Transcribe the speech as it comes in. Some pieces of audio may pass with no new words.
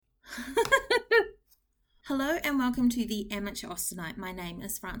Hello and welcome to the Amateur Austenite. My name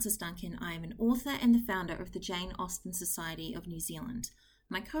is Frances Duncan. I am an author and the founder of the Jane Austen Society of New Zealand.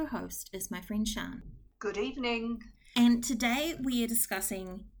 My co-host is my friend Sian. Good evening. And today we are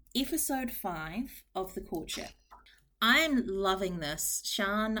discussing episode 5 of the Courtship. I'm loving this.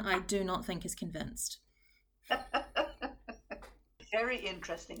 Sian, I do not think, is convinced. Very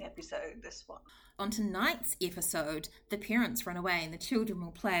interesting episode, this one. On tonight's episode, the parents run away and the children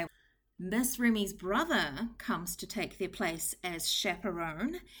will play. Miss Remy's brother comes to take their place as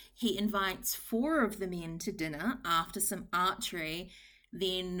chaperone. He invites 4 of the men to dinner after some archery.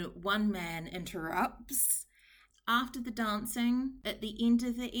 Then one man interrupts. After the dancing, at the end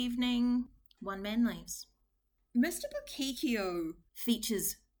of the evening, one man leaves. Mr. Bokikio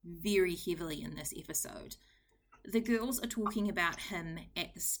features very heavily in this episode. The girls are talking about him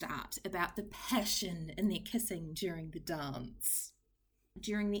at the start, about the passion in their kissing during the dance.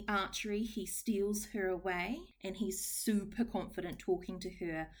 During the archery, he steals her away and he's super confident talking to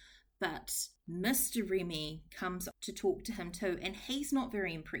her, but Mr. Remy comes to talk to him too, and he's not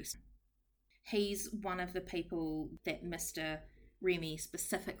very impressed. He's one of the people that Mr. Remy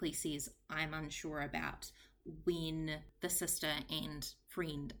specifically says, I'm unsure about, when the sister and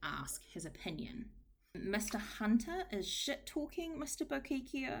friend ask his opinion. Mr. Hunter is shit-talking Mr.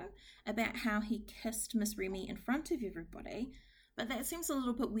 Bokikio about how he kissed Miss Remy in front of everybody, but that seems a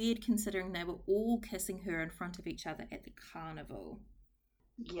little bit weird considering they were all kissing her in front of each other at the carnival.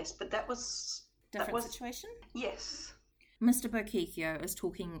 Yes, but that was... Different situation? Yes. Mr. Bokikio is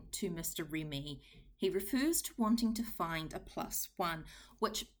talking to Mr. Remy. He refers to wanting to find a +1,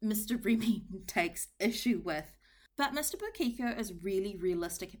 which Mr. Remy takes issue with. But Mr. Bokikio is really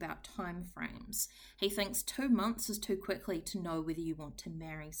realistic about time frames. He thinks 2 months is too quickly to know whether you want to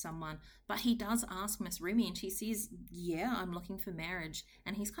marry someone. But he does ask Miss Remy and she says, yeah, I'm looking for marriage.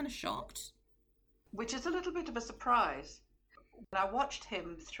 And he's kind of shocked. Which is a little bit of a surprise. When I watched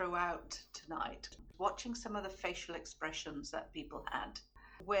him throughout tonight, watching some of the facial expressions that people had,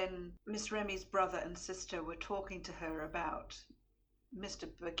 when Miss Remy's brother and sister were talking to her about Mr.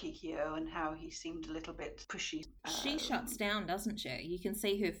 Bokikio and how he seemed a little bit pushy. She shuts down, doesn't she? You can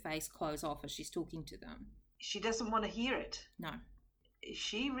see her face close off as she's talking to them. She doesn't want to hear it. No.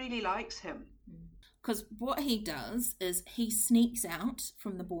 She really likes him. Because what he does is he sneaks out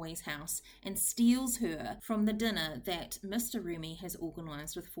from the boys' house and steals her from the dinner that Mr. Remy has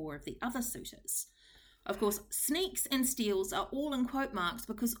organised with 4 of the other suitors. Of course, sneaks and steals are all in quote marks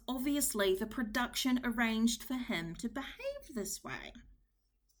because obviously the production arranged for him to behave this way.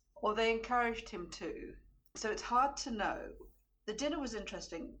 Or they encouraged him to. So it's hard to know. The dinner was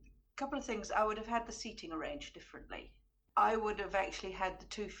interesting. A couple of things. I would have had the seating arranged differently. I would have actually had the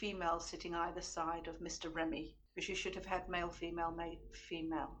 2 females sitting either side of Mr. Remy, because you should have had male, female,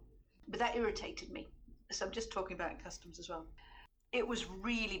 female. But that irritated me. So I'm just talking about customs as well. It was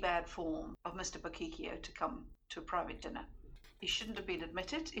really bad form of Mr. Bokikio to come to a private dinner. He shouldn't have been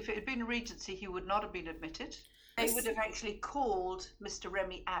admitted. If it had been a regency, he would not have been admitted. They would have actually called Mr.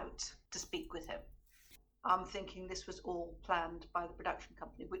 Remy out to speak with him. I'm thinking this was all planned by the production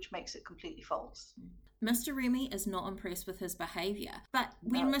company, which makes it completely false. Mr. Remy is not impressed with his behaviour, but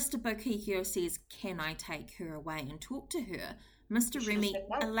when Mr. Bokikio says, can I take her away and talk to her, Mr. Remy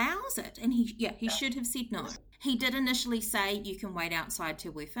allows it, and he should have said no. He did initially say, you can wait outside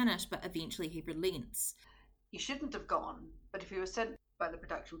till we're finished, but eventually he relents. He shouldn't have gone, but if he was sent by the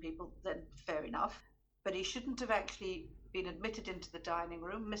production people, then fair enough. But he shouldn't have actually been admitted into the dining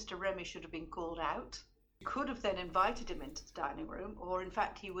room. Mr. Remy should have been called out. Could have then invited him into the dining room, or in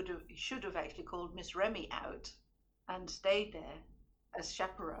fact he should have actually called Miss Remy out and stayed there as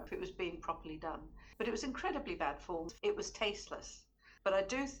chaperone if it was being properly done. But it was incredibly bad form. It was tasteless. But I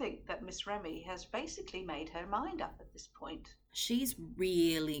do think that Miss Remy has basically made her mind up at this point. She's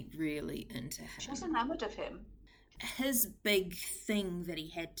really, really into him. She's enamoured of him. His big thing that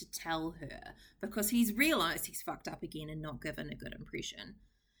he had to tell her, because he's realised he's fucked up again and not given a good impression,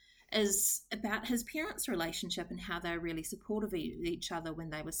 is about his parents' relationship and how they're really supportive of each other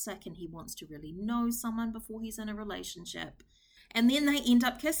when they were sick, and he wants to really know someone before he's in a relationship. And then they end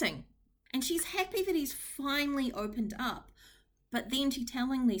up kissing. And she's happy that he's finally opened up. But then she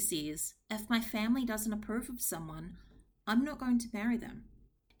tellingly says, if my family doesn't approve of someone, I'm not going to marry them.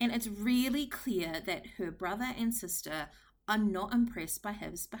 And it's really clear that her brother and sister are not impressed by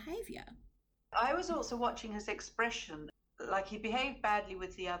his behaviour. I was also watching his expression, like he behaved badly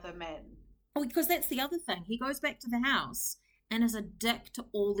with the other men. Oh, because that's the other thing. He goes back to the house and is a dick to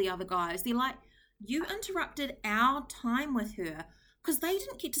all the other guys. They're like, you interrupted our time with her, because they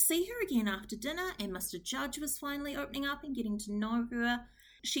didn't get to see her again after dinner, and Mr. Judge was finally opening up and getting to know her.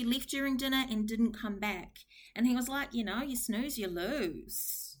 She left during dinner and didn't come back. And he was like, you snooze, you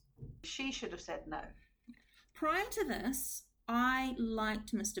lose. She should have said no. Prior to this, I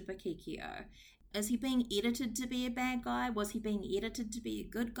liked Mr. Bakikio. Is he being edited to be a bad guy? Was he being edited to be a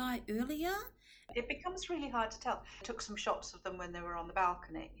good guy earlier? It becomes really hard to tell. I took some shots of them when they were on the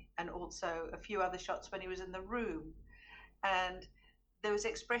balcony and also a few other shots when he was in the room. And there was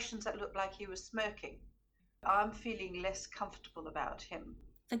expressions that looked like he was smirking. I'm feeling less comfortable about him.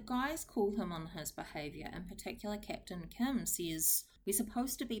 The guys call him on his behaviour. In particular, Captain Kim says we're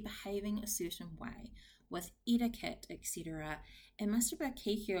supposed to be behaving a certain way with etiquette, etc. And Mr.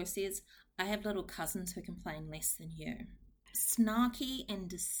 Bakikio says, I have little cousins who complain less than you. Snarky and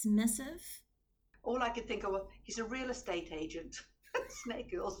dismissive. All I could think of was, he's a real estate agent.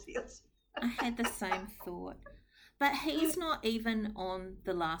 Snake oil seals. I had the same thought. But he's not even on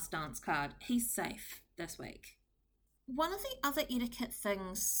the last dance card. He's safe this week. One of the other etiquette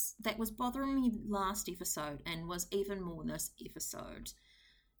things that was bothering me last episode and was even more this episode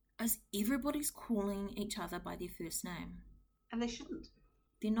is everybody's calling each other by their first name. And they shouldn't.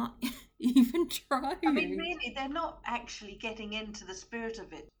 They're not even trying. I mean, really, they're not actually getting into the spirit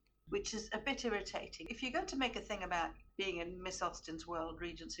of it, which is a bit irritating. If you're going to make a thing about being in Miss Austen's world,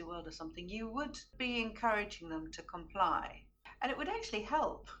 Regency world or something, you would be encouraging them to comply. And it would actually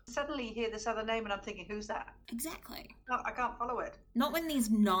help. Suddenly you hear this other name and I'm thinking, who's that? Exactly. No, I can't follow it. Not when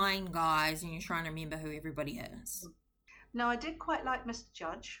there's 9 guys and you're trying to remember who everybody is. No, I did quite like Mr.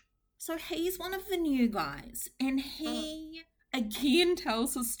 Judge. So he's one of the new guys, and he again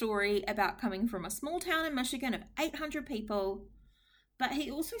tells his story about coming from a small town in Michigan of 800 people, but he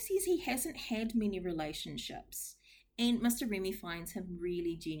also says he hasn't had many relationships, and Mr. Remy finds him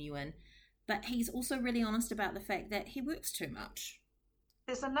really genuine, but he's also really honest about the fact that he works too much.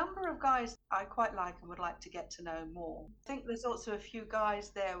 There's a number of guys I quite like and would like to get to know more. I think there's also a few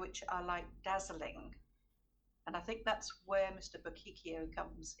guys there which are like dazzling. And I think that's where Mr. Bakikio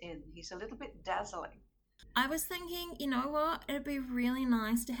comes in. He's a little bit dazzling. I was thinking, you know what? It'd be really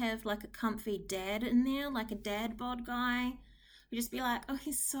nice to have like a comfy dad in there, like a dad bod guy. Who'd just be like, oh,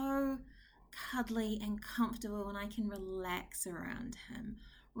 he's so cuddly and comfortable and I can relax around him.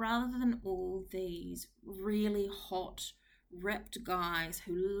 Rather than all these really hot, ripped guys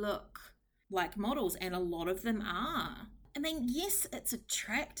who look like models, and a lot of them are. I mean, yes, it's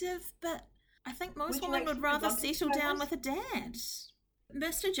attractive, but I think most women would rather settle down with a dad.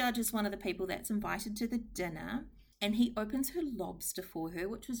 Mr. Judge is one of the people that's invited to the dinner, and he opens her lobster for her,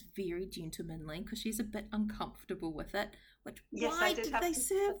 which was very gentlemanly because she's a bit uncomfortable with it. Which, yes, why did they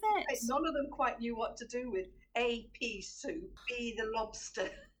serve that? None of them quite knew what to do with A, pea soup, B, the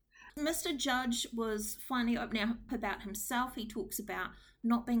lobster. Mr. Judge was finally opening up about himself. He talks about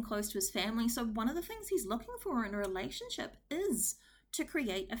not being close to his family. So one of the things he's looking for in a relationship is to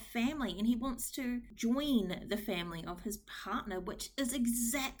create a family, and he wants to join the family of his partner, which is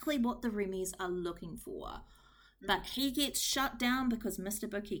exactly what the Remys are looking for. But he gets shut down because Mr.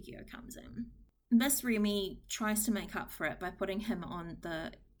 Bakikio comes in. Miss Remy tries to make up for it by putting him on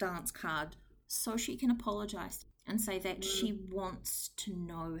the dance card so she can apologise and say that she wants to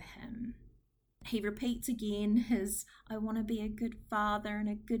know him. He repeats again his, I want to be a good father and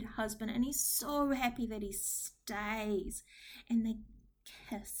a good husband, and he's so happy that he stays. And they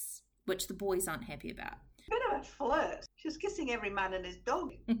kiss, which the boys aren't happy about. Bit of a flirt. She's kissing every man and his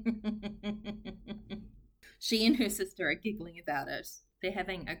dog. She and her sister are giggling about it. They're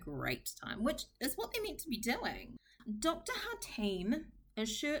having a great time, which is what they're meant to be doing. Dr. Hatim is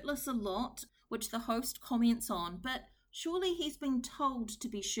shirtless a lot, which the host comments on, but surely he's been told to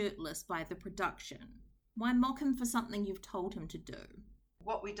be shirtless by the production. Why mock him for something you've told him to do?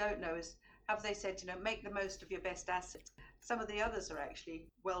 What we don't know is, have they said, make the most of your best assets? Some of the others are actually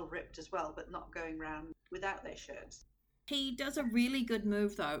well ripped as well, but not going round without their shirts. He does a really good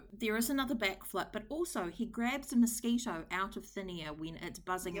move though. There is another backflip, but also he grabs a mosquito out of thin air when it's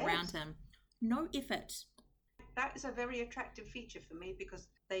buzzing around him. No effort. That is a very attractive feature for me because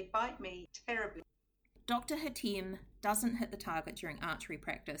they bite me terribly. Dr. Hatim doesn't hit the target during archery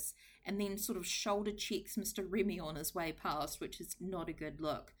practice and then sort of shoulder checks Mr. Remy on his way past, which is not a good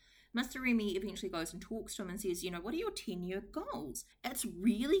look. Mr. Remy eventually goes and talks to him and says, what are your 10-year goals? It's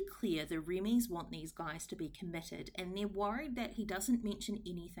really clear the Remys want these guys to be committed, and they're worried that he doesn't mention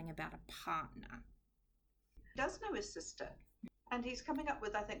anything about a partner. He does know his sister, and he's coming up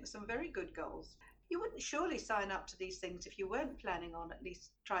with, I think, some very good goals. You wouldn't surely sign up to these things if you weren't planning on at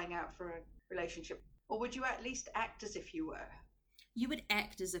least trying out for a relationship. Or would you at least act as if you were? You would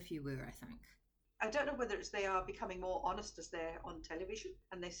act as if you were, I think. I don't know whether it's they are becoming more honest as they're on television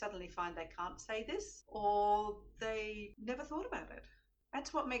and they suddenly find they can't say this, or they never thought about it.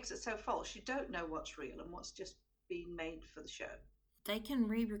 That's what makes it so false. You don't know what's real and what's just been made for the show. They can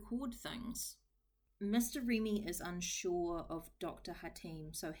re-record things. Mr. Remy is unsure of Dr.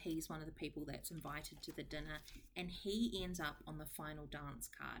 Hatim, so he's one of the people that's invited to the dinner, and he ends up on the final dance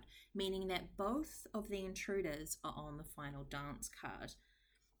card, meaning that both of the intruders are on the final dance card.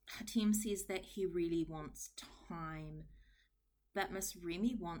 Hatim says that he really wants time, but Miss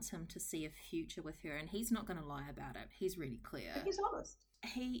Remy wants him to see a future with her, and he's not going to lie about it. He's really clear. He's honest.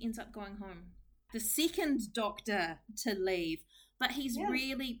 He ends up going home. The second doctor to leave, but he's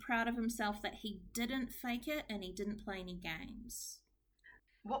really proud of himself that he didn't fake it and he didn't play any games.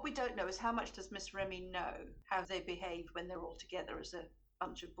 What we don't know is how much does Miss Remy know how they behave when they're all together as a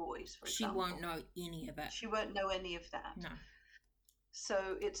bunch of boys, for example. She won't know any of it. She won't know any of that. No.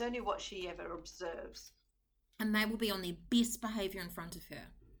 So it's only what she ever observes. And they will be on their best behaviour in front of her.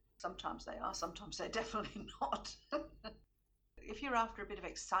 Sometimes they are, sometimes they're definitely not. If you're after a bit of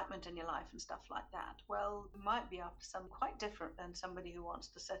excitement in your life and stuff like that, well, you might be after something quite different than somebody who wants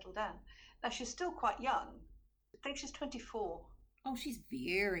to settle down. Now, she's still quite young. I think she's 24. Oh, she's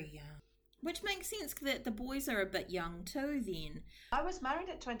very young. Which makes sense that the boys are a bit young too then. I was married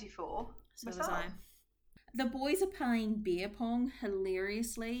at 24. So myself. Was I. The boys are playing beer pong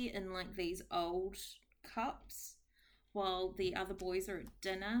hilariously in like these old cups while the other boys are at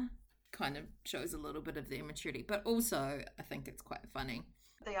dinner. Kind of shows a little bit of their maturity, but also I think it's quite funny.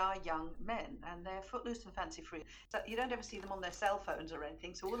 They are young men and they're footloose and fancy free. So you don't ever see them on their cell phones or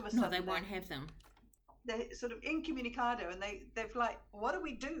anything. So all of a sudden, no, they won't have them. They're sort of incommunicado, and they've like, what do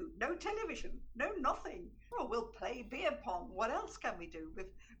we do? No television, no nothing. Oh, we'll play beer pong. What else can we do?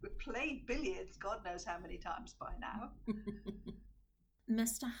 We've played billiards, God knows how many times by now.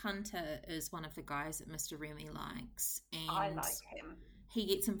 Mr. Hunter is one of the guys that Mr. Remy likes, and I like him. He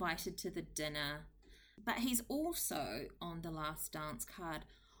gets invited to the dinner, but he's also on the last dance card.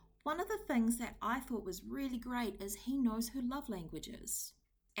 One of the things that I thought was really great is he knows her love languages,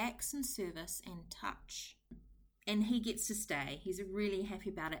 acts and service and touch. And he gets to stay. He's really happy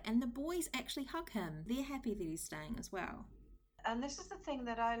about it. And the boys actually hug him. They're happy that he's staying as well. And this is the thing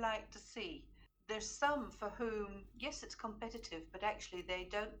that I like to see. There's some for whom, yes, it's competitive, but actually they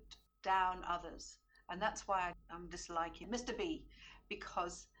don't down others. And that's why I'm disliking Mr. B,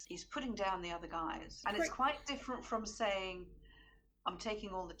 because he's putting down the other guys. And it's quite different from saying, I'm taking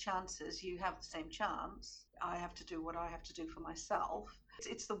all the chances, you have the same chance, I have to do what I have to do for myself.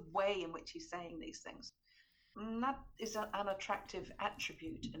 It's the way in which he's saying these things. And that is an unattractive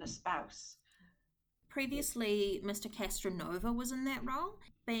attribute in a spouse. Previously, Mr. Castronova was in that role,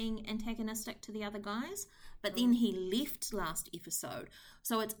 being antagonistic to the other guys, but then he left last episode.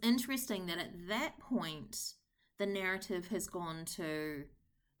 So it's interesting that at that point, the narrative has gone to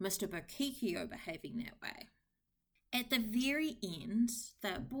Mr. Bokikio behaving that way. At the very end,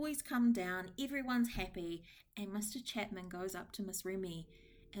 the boys come down, everyone's happy, and Mr. Chapman goes up to Miss Remy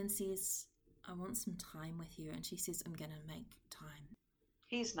and says, I want some time with you. And she says, I'm going to make time.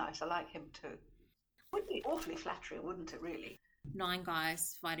 He's nice. I like him too. Would be awfully flattering, wouldn't it, really? 9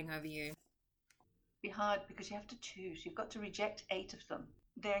 guys fighting over you. It'd be hard because you have to choose. You've got to reject 8 of them.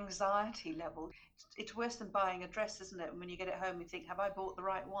 The anxiety level, it's worse than buying a dress, isn't it? And when you get it home, you think, have I bought the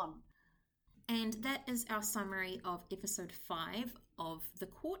right one? And that is our summary of episode 5 of The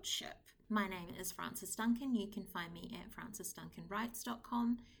Courtship. My name is Frances Duncan. You can find me at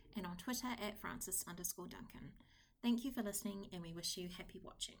francesduncanwrites.com and on Twitter at Frances_Duncan. Thank you for listening, and we wish you happy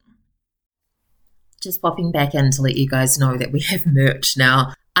watching. Just popping back in to let you guys know that we have merch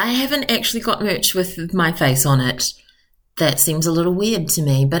now. I haven't actually got merch with my face on it. That seems a little weird to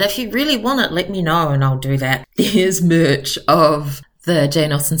me, but if you really want it, let me know and I'll do that. There's merch of the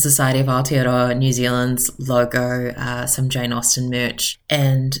Jane Austen Society of Aotearoa New Zealand's logo, some Jane Austen merch,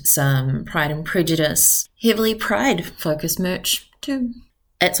 and some Pride and Prejudice, heavily Pride-focused merch too.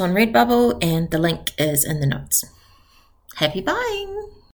 It's on Redbubble and the link is in the notes. Happy buying!